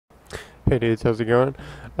Hey dudes, how's it going?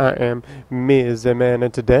 I am Ms. Man,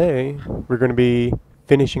 and today we're going to be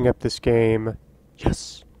finishing up this game.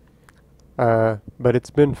 Yes! But it's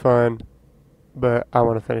been fun, but I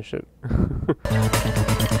want to finish it.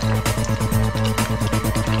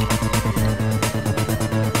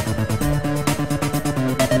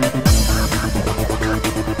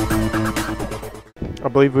 I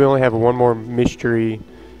believe we only have one more mystery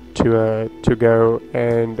to go,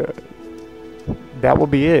 and that will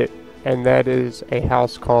be it. And that is a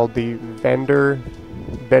house called the Vendor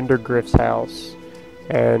Griff's house.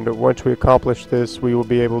 And once we accomplish this, we will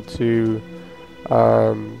be able to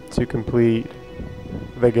complete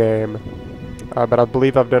the game. But I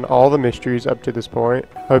believe I've done all the mysteries up to this point.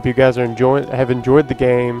 Hope you guys have enjoyed the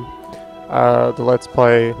game, the Let's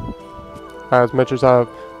Play, as much as I've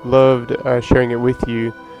loved sharing it with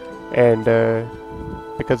you. And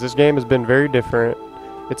because this game has been very different.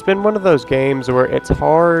 It's been one of those games where it's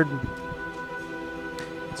hard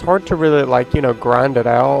to really, like, grind it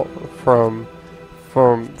out for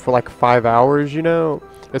like 5 hours,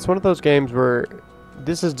 It's one of those games where,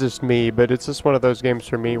 this is just me, but it's just one of those games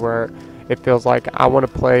for me where it feels like I want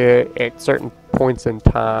to play it at certain points in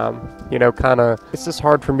time, it's just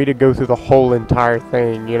hard for me to go through the whole entire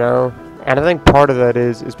thing, And I think part of that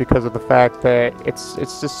is because of the fact that it's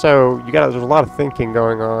just so, there's a lot of thinking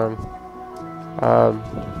going on.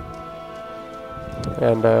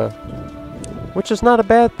 Which is not a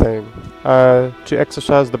bad thing. To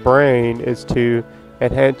exercise the brain is to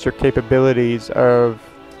enhance your capabilities and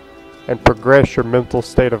progress your mental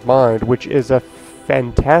state of mind, which is a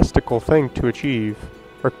fantastical thing to achieve,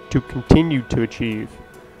 or to continue to achieve.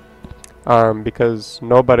 Because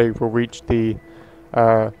nobody will reach the,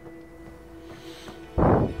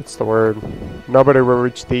 what's the word? Nobody will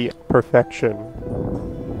reach the perfection.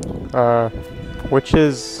 Which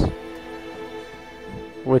is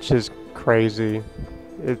crazy.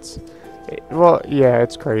 It's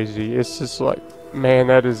crazy. It's just like, man,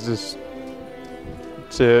 that is just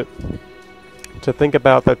to think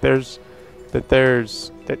about that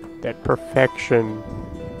that perfection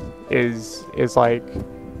is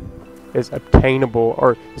obtainable,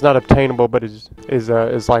 or it's not obtainable, but is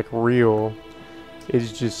like real.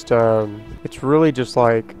 Is just it's really just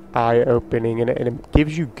like eye-opening, and it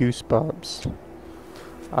gives you goosebumps.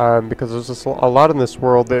 Because there's just a lot in this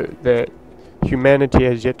world that humanity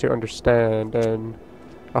has yet to understand, and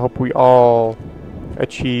I hope we all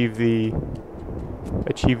achieve the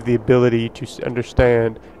ability to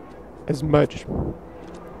understand as much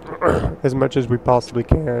as we possibly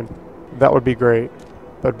can. That would be great.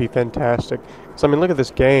 That would be fantastic. So I mean, look at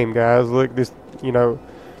this game, guys. Look, this,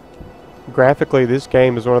 graphically, this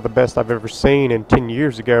game is one of the best I've ever seen. And 10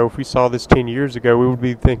 years ago, if we saw this 10 years ago, we would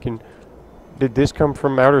be thinking, did this come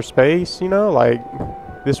from outer space? Like,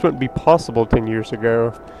 this wouldn't be possible 10 years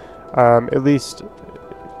ago. At least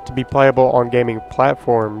to be playable on gaming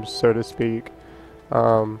platforms, so to speak.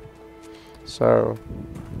 So,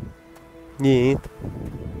 yeah.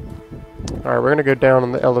 Alright, we're gonna go down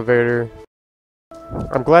on the elevator.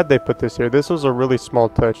 I'm glad they put this here. This was a really small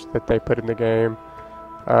touch that they put in the game.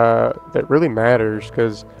 That really matters,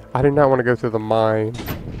 because I do not want to go through the mine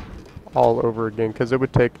all over again, because it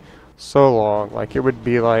would take so long. Like, it would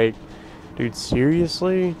be like, dude,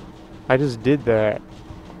 seriously? I just did that.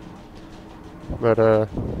 But,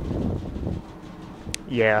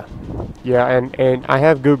 yeah, and I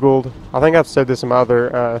have Googled, I think I've said this in my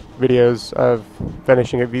other videos of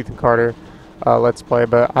Vanishing with Ethan Carter Let's Play,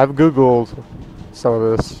 but I've Googled some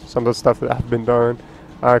of the stuff that I've been doing,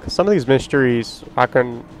 because some of these mysteries I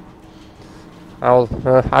didn't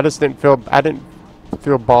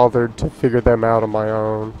feel bothered to figure them out on my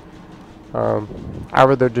own. I'd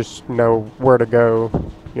rather just know where to go.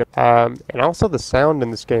 And also the sound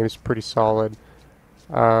in this game is pretty solid.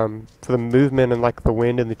 For the movement and like the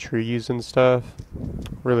wind in the trees and stuff,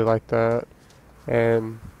 really like that.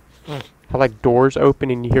 And how like doors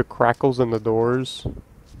open and you hear crackles in the doors.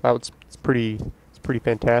 It's pretty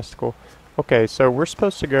fantastical. Okay, so we're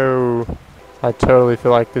supposed to go. I totally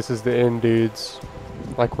feel like this is the end, dudes.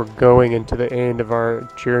 Like, we're going into the end of our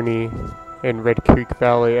journey in Red Creek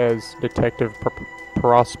Valley as Detective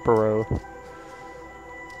Prospero.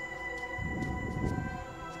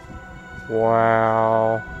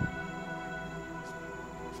 Wow.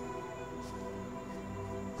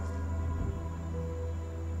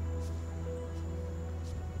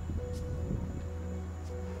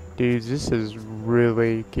 Dudes, this is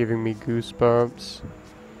really giving me goosebumps.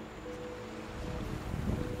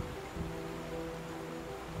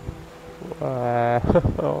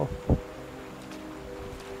 Wow.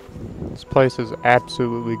 This place is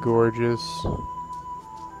absolutely gorgeous.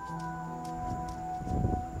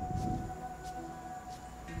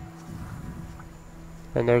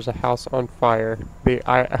 And there's a house on fire. The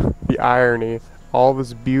irony. All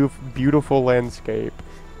this beautiful landscape,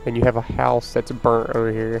 and you have a house that's burnt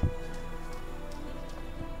over here.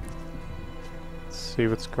 Let's see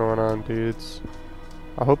what's going on, dudes.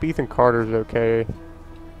 I hope Ethan Carter's okay.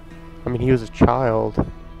 I mean, he was a child.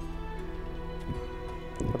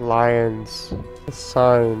 The lions, the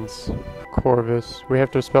signs, Corvus. We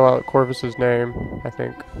have to spell out Corvus's name, I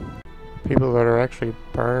think. People that are actually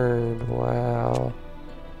burned. Wow.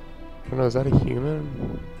 I don't know, is that a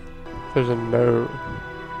human? There's a note.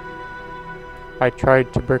 I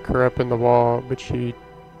tried to brick her up in the wall, but she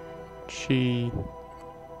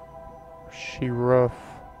roughed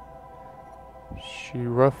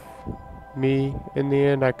me. In the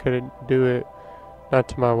end, I couldn't do it. Not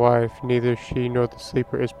to my wife. Neither she nor the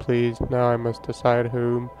sleeper is pleased. Now I must decide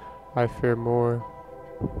whom I fear more.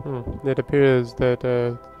 It appears that,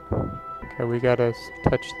 okay, we gotta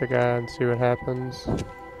touch the guy and see what happens.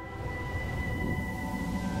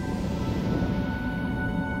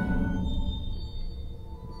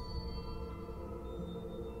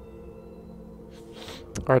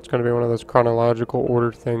 Or it's gonna be one of those chronological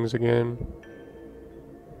order things again.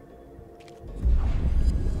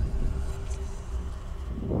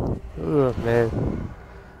 Ugh, man.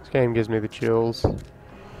 This game gives me the chills.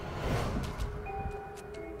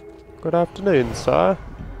 Good afternoon, sir.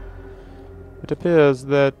 It appears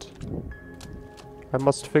that I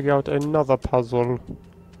must figure out another puzzle.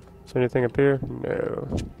 Is there anything up here? No.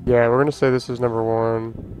 Yeah, we're gonna say this is number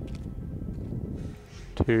 1,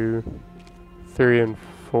 2, 3, and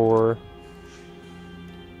 4.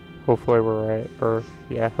 Hopefully we're right. Or,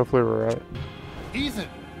 yeah, hopefully we're right. Ethan,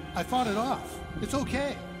 I fought it off. It's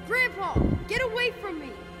okay. Grandpa, get away from me!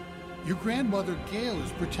 Your grandmother, Gail,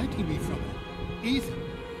 is protecting me from it. Ethan,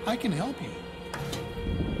 I can help you.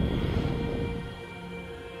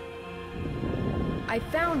 I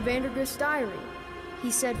found Vandergrift's diary. He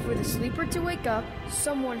said for the sleeper to wake up,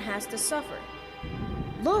 someone has to suffer.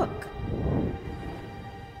 Look!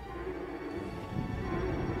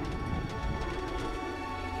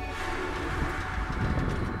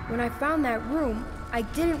 When I found that room, I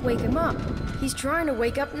didn't wake him up. He's trying to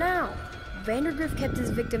wake up now. Vandergrift kept his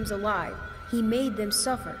victims alive. He made them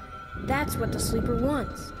suffer. That's what the sleeper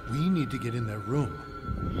wants. We need to get in that room.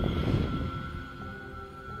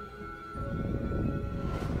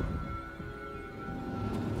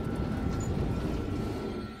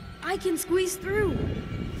 I can squeeze through.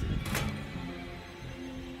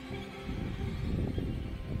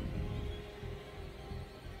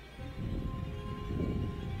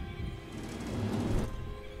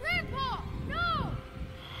 Grandpa, no!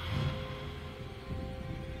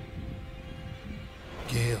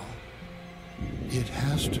 Gail, it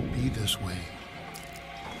has to be this way.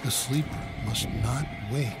 The sleeper must not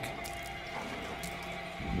wake.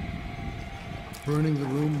 Burning the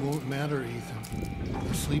room won't matter, Ethan.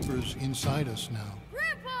 The sleeper's inside us now.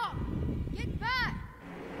 Grandpa! Get back!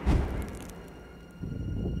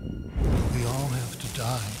 We all have to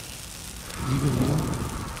die. Even you.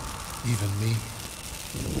 Even me.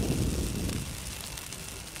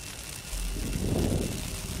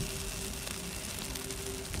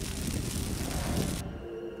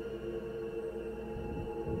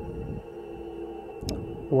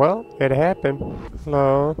 Well, it happened.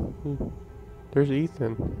 Hello. There's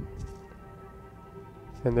Ethan.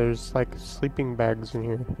 And there's like sleeping bags in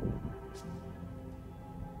here.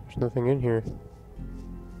 There's nothing in here.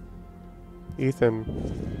 Ethan.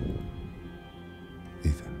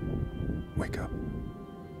 Ethan, wake up.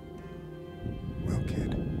 Well,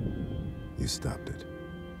 kid, you stopped it.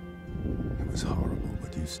 It was horrible,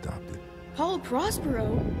 but you stopped it. Paul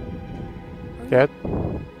Prospero?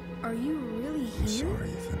 Are you really here? I'm sorry,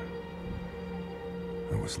 Ethan.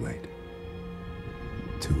 I was late.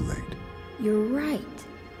 Too late. You're right.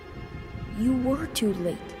 You were too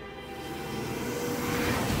late.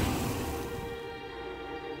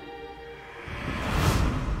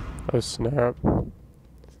 Oh snap.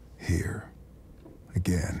 Here.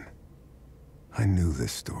 Again. I knew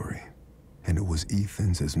this story. And it was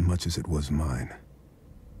Ethan's as much as it was mine.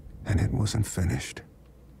 And it wasn't finished.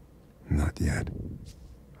 Not yet.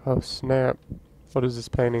 Oh snap. What is this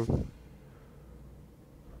painting?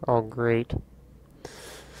 Oh great.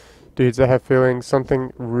 Dudes, I have feeling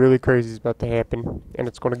something really crazy is about to happen. And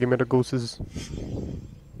it's gonna give me the gooses.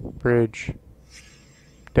 Bridge.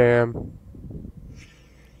 Dam.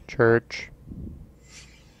 Church.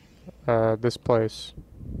 This place.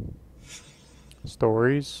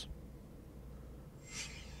 Stories.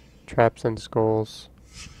 Traps and skulls.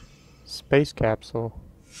 Space capsule.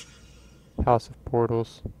 House of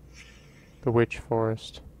portals. The witch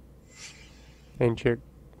forest. Ancient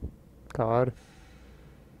god.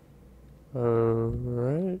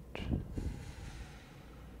 Alright.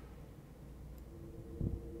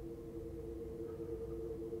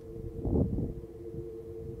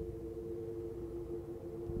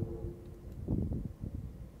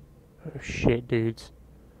 Oh shit, dudes.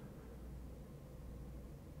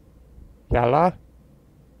 Yalla?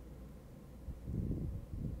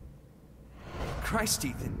 Christ,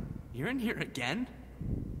 Ethan, you're in here again?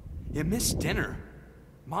 You missed dinner.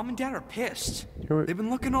 Mom and Dad are pissed. They've been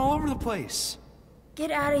looking all over the place.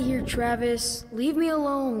 Get out of here, Travis. Leave me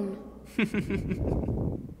alone.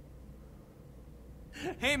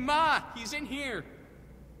 Hey, Ma, he's in here.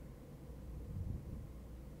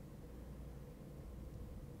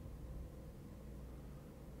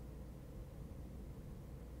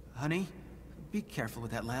 Honey, be careful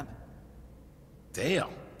with that lamp.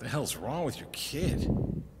 Dale, the hell's wrong with your kid?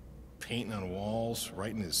 Painting on walls,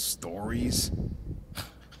 writing his stories.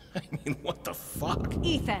 I mean, what the fuck?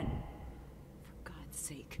 Ethan! For God's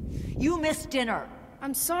sake, you missed dinner!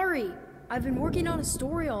 I'm sorry. I've been working on a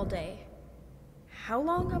story all day. How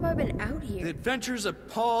long have I been out The here? Adventures of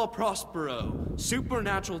Paul Prospero,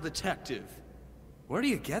 supernatural detective. Where do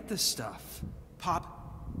you get this stuff? Pop,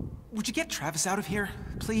 would you get Travis out of here,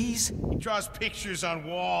 please? He draws pictures on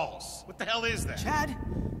walls. What the hell is that? Chad,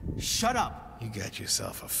 shut up. You got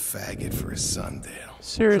yourself a faggot for a son, Dale.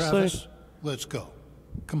 Seriously? Travis, let's go.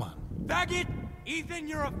 Come on. Faggot! Ethan,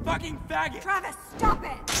 you're a fucking faggot! Travis, stop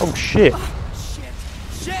it! Oh shit! Shit!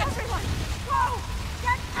 Shit! Everyone, go!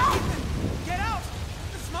 Get out! Get out!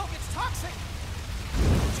 The smoke, it's toxic!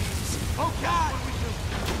 Oh God!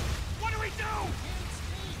 What do we do?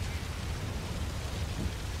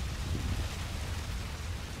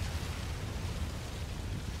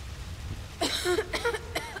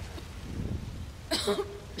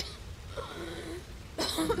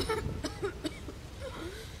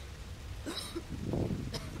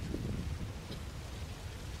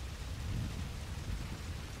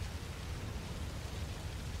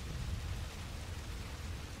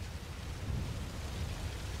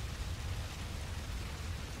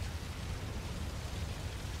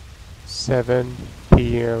 Seven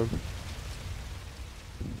PM.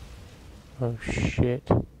 Oh shit.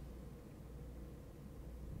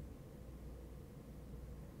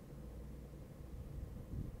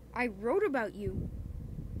 I wrote about you,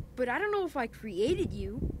 but I don't know if I created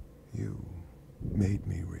you. You made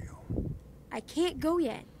me real. I can't go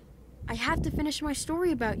yet. I have to finish my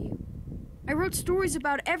story about you. I wrote stories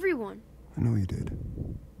about everyone. I know you did.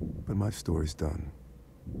 But my story's done.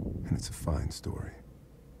 And it's a fine story.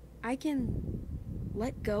 I can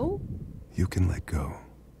let go? You can let go.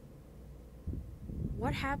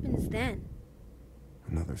 What happens then?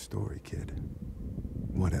 Another story, kid.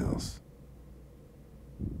 What else?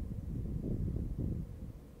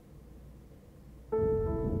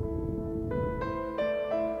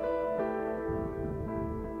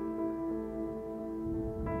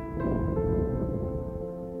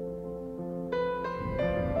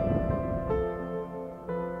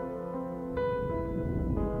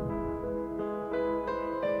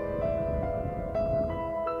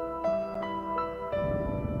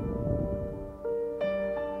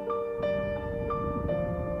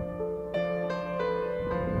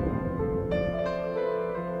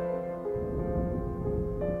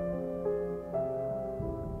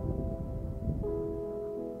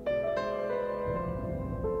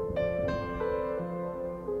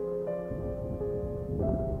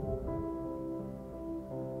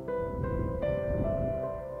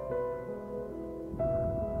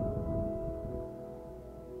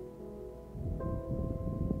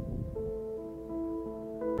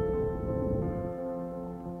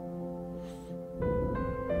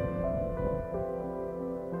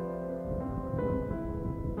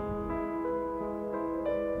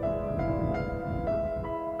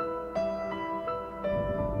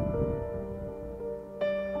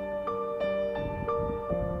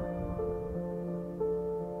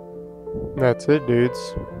 That's it,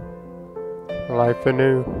 dudes. Life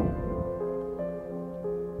anew.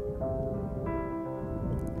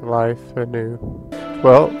 Life anew.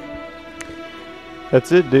 Well,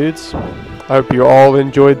 that's it, dudes. I hope you all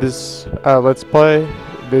enjoyed this Let's Play.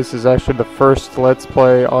 This is actually the first Let's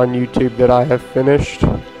Play on YouTube that I have finished.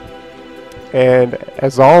 And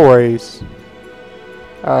as always,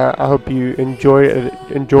 I hope you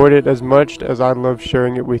enjoyed it as much as I love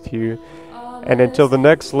sharing it with you. And until the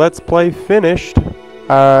next Let's Play finished,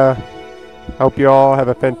 I hope you all have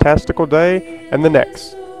a fantastical day, and the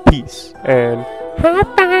next. Peace, and high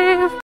five!